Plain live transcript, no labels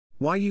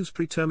Why use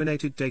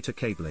pre-terminated data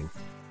cabling?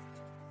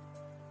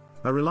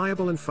 A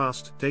reliable and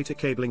fast data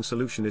cabling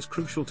solution is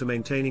crucial to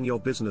maintaining your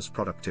business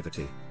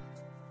productivity.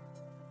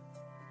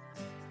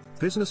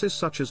 Businesses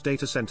such as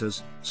data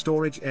centers,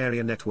 storage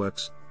area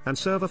networks, and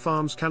server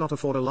farms cannot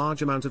afford a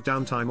large amount of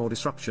downtime or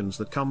disruptions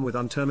that come with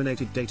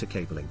unterminated data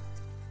cabling.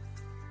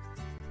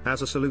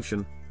 As a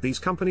solution, these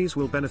companies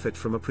will benefit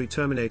from a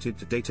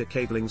pre-terminated data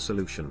cabling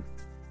solution.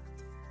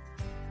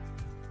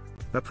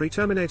 A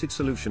pre-terminated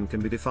solution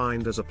can be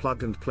defined as a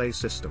plug-and-play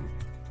system.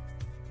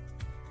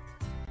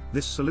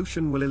 This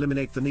solution will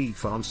eliminate the need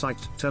for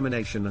on-site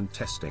termination and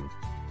testing.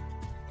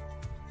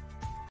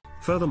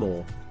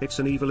 Furthermore, it's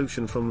an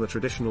evolution from the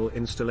traditional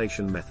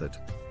installation method.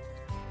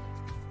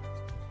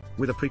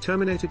 With a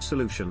pre-terminated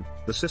solution,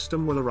 the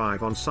system will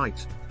arrive on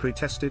site,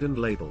 pre-tested and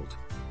labeled.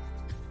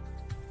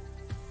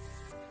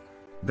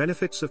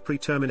 Benefits of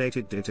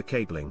pre-terminated data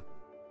cabling.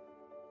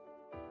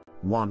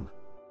 1.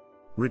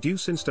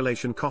 Reduce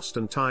installation cost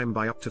and time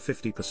by up to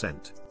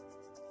 50%.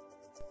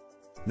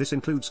 This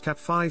includes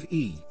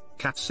Cat5e,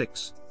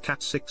 Cat6,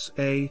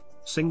 Cat6a,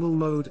 single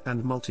mode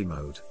and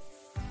multi-mode.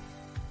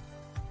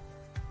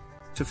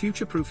 To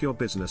future-proof your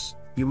business,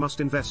 you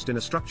must invest in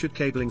a structured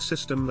cabling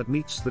system that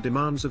meets the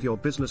demands of your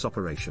business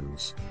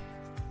operations.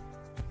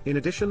 In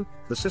addition,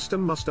 the system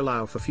must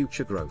allow for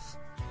future growth.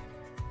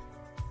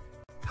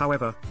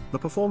 However, the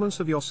performance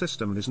of your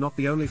system is not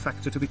the only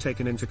factor to be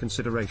taken into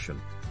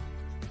consideration.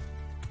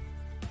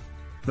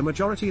 The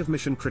majority of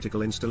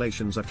mission-critical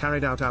installations are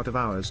carried out of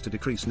hours to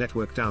decrease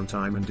network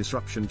downtime and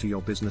disruption to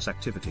your business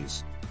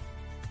activities.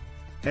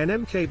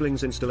 NM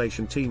Cabling's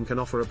installation team can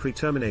offer a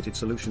pre-terminated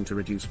solution to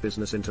reduce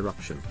business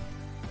interruption.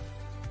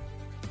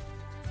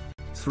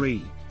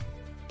 3.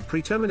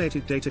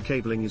 Pre-terminated data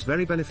cabling is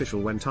very beneficial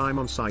when time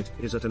on site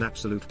is at an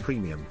absolute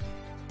premium.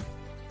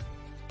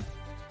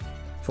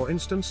 For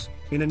instance,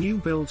 in a new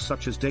build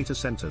such as data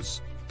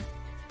centers.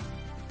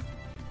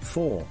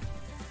 4.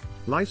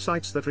 Live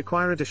sites that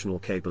require additional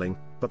cabling,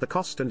 but the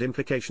cost and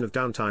implication of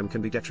downtime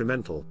can be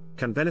detrimental,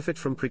 can benefit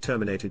from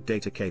pre-terminated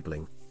data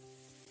cabling.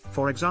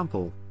 For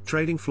example,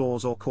 trading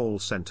floors or call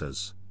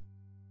centers.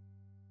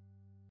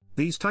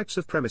 These types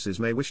of premises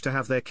may wish to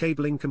have their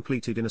cabling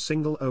completed in a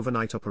single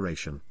overnight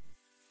operation.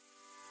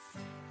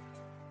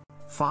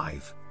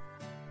 5.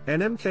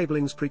 NM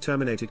Cabling's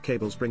pre-terminated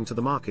cables bring to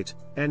the market,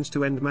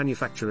 end-to-end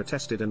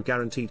manufacturer-tested and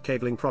guaranteed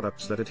cabling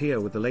products that adhere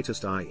with the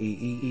latest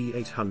IEEE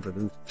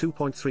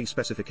 802.3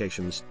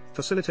 specifications,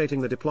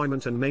 facilitating the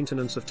deployment and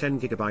maintenance of 10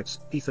 GB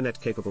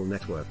Ethernet-capable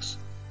networks.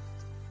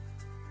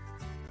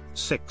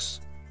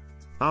 6.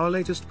 Our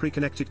latest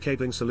pre-connected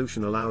cabling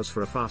solution allows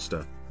for a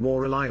faster,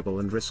 more reliable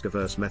and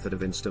risk-averse method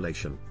of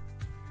installation.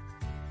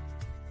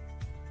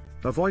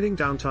 Avoiding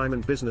downtime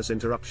and business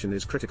interruption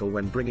is critical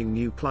when bringing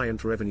new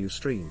client revenue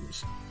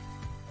streams.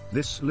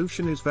 This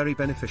solution is very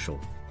beneficial.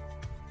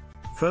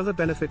 Further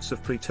benefits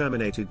of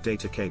pre-terminated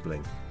data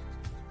cabling.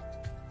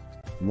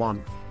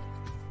 1.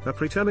 A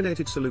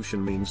pre-terminated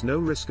solution means no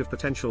risk of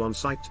potential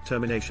on-site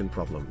termination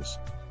problems.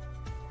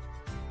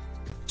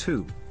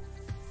 2.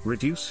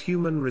 Reduce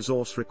human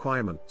resource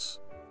requirements.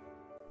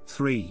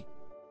 3.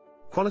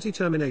 Quality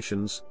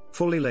terminations,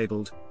 fully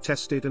labeled,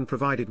 tested and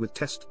provided with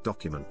test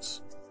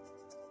documents.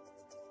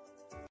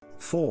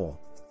 4.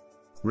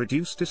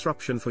 Reduce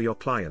disruption for your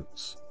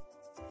clients.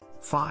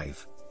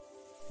 5.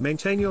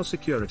 Maintain your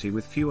security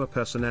with fewer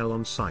personnel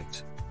on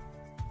site.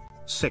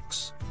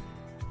 6.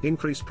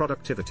 Increase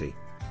productivity.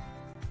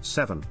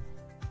 7.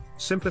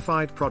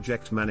 Simplified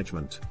project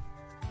management.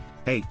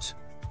 8.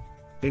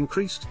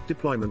 Increased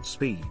deployment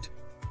speed.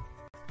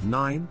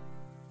 9.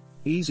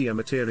 Easier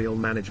material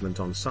management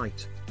on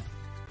site.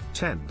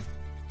 10.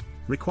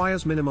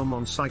 Requires minimum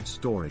on-site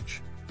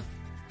storage.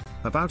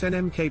 About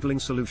NM Cabling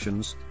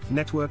Solutions,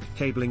 Network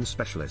Cabling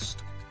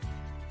Specialist.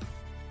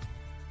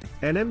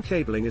 NM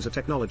Cabling is a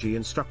technology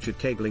and structured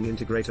cabling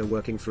integrator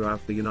working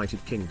throughout the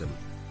United Kingdom.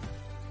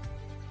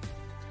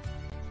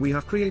 We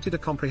have created a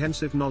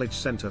comprehensive knowledge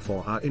center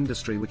for our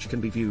industry which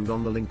can be viewed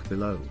on the link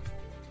below.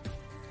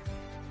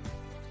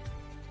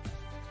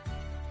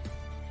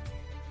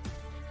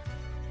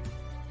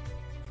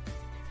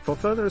 For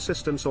further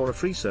assistance or a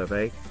free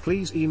survey,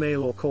 please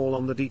email or call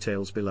on the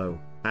details below,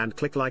 and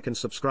click like and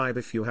subscribe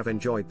if you have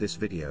enjoyed this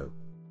video.